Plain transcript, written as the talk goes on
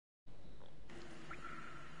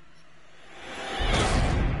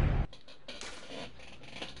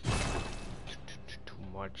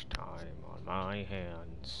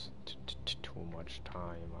hands. Too much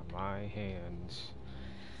time on my hands.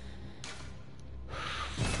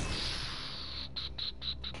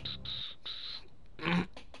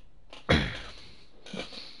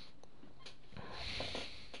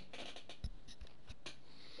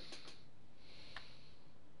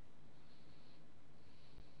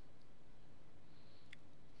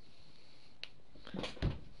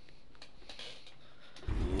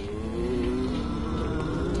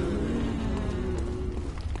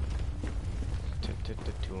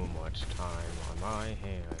 Too much time on my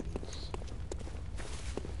hands.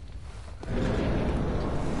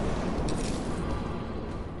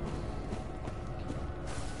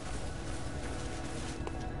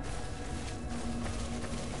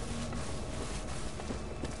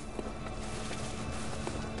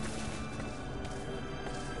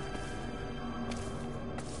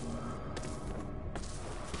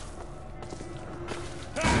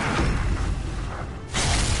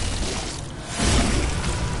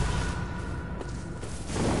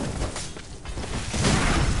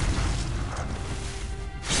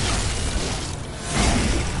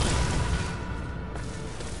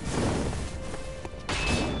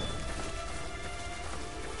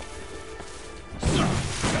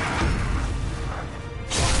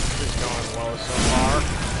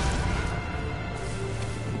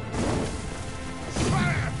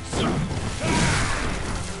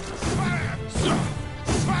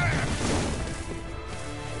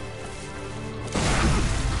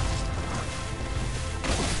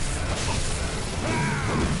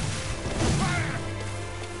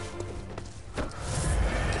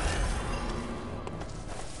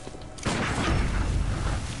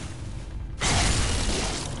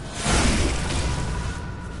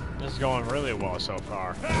 Going really well so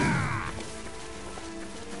far.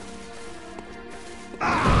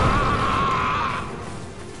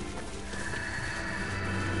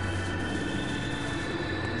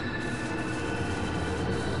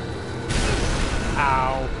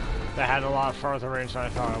 Ow. That had a lot further range than I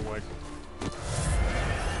thought it would.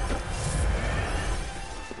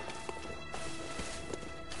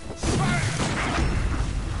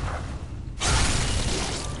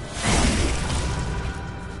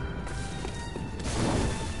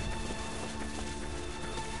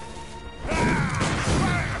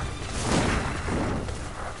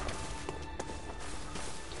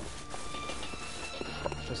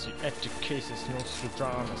 Casus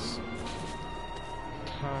Nostradamus.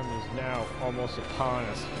 Time is now almost upon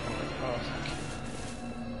us.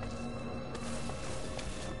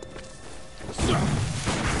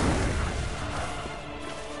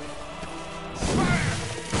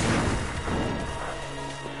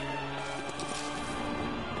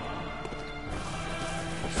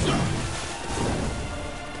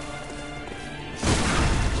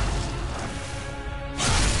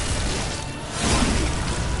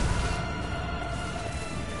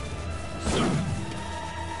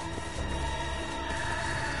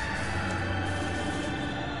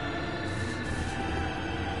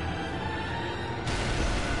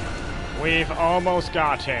 We've almost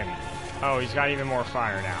got him. Oh, he's got even more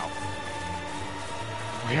fire now.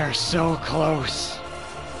 We are so close.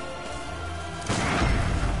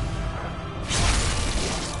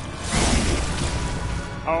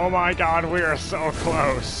 Oh my god, we are so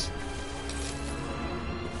close.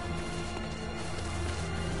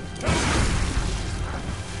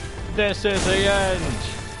 This is the end.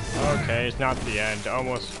 Okay, it's not the end.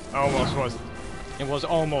 Almost was. It was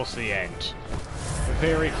almost the end.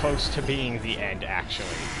 Very close to being the end, actually.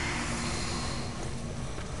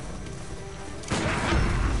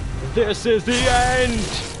 This is the end!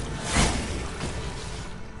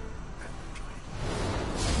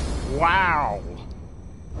 Wow!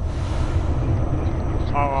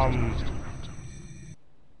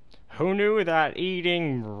 Who knew that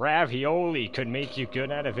eating ravioli could make you good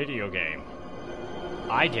at a video game?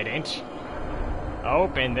 I didn't.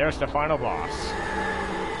 Oh, and there's the final boss.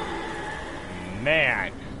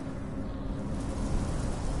 Man,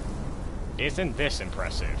 isn't this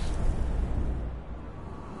impressive?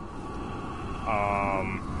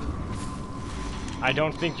 I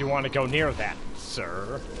don't think you want to go near that,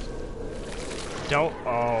 sir. Don't.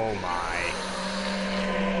 Oh my.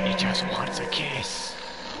 He just wants a kiss.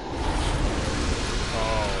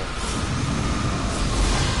 Oh.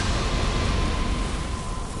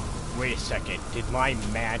 Wait a second. Did my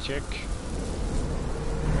magic?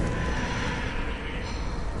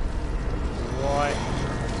 What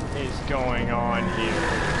is going on here?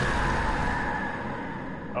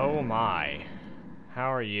 Oh my.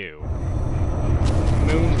 How are you?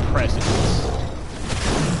 Moon presence.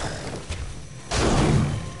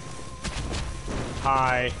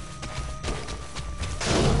 Hi.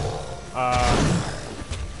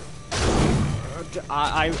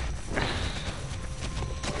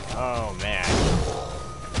 Oh man.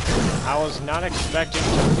 I was not expecting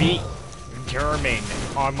to beat German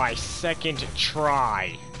on my second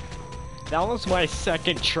try. That was my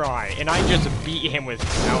second try, and I just beat him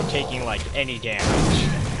without taking, like, any damage.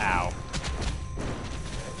 Ow.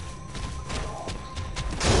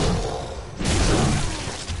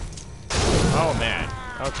 Oh man.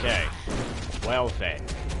 Okay. Well then.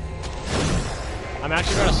 I'm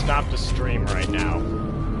actually gonna stop the stream right now,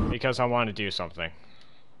 because I want to do something.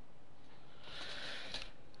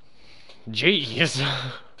 Jeez!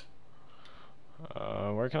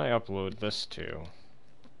 Where can I upload this to?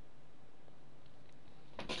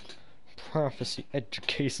 Prophecy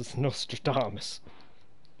educates Nostradamus.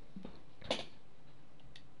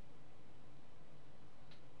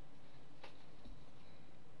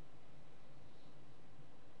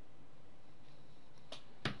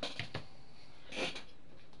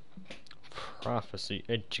 Prophecy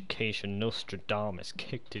education Nostradamus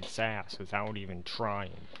kicked its ass without even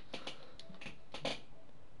trying.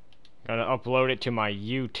 Gotta upload it to my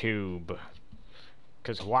YouTube.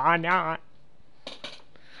 'Cause why not?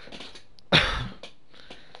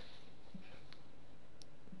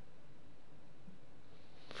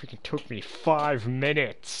 Freaking took me 5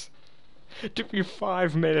 minutes. It took me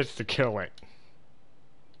 5 minutes to kill it.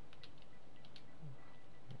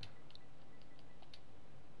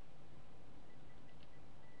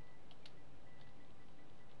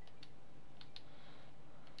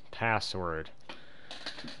 Password.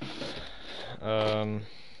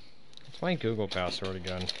 What's my Google password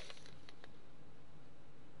again?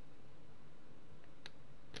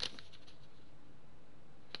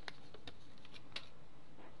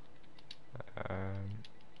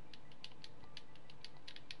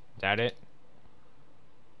 Is that it?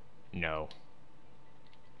 No.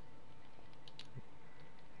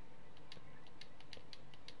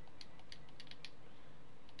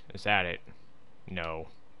 Is that it? No.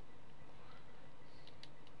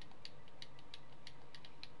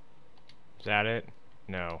 Is that it?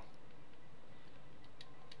 No.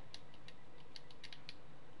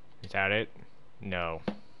 Is that it? No.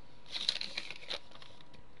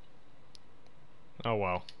 Oh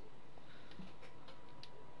well.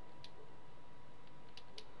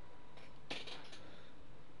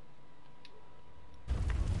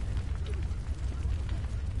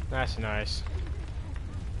 That's nice.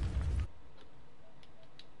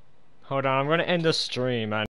 Hold on, I'm gonna end the stream.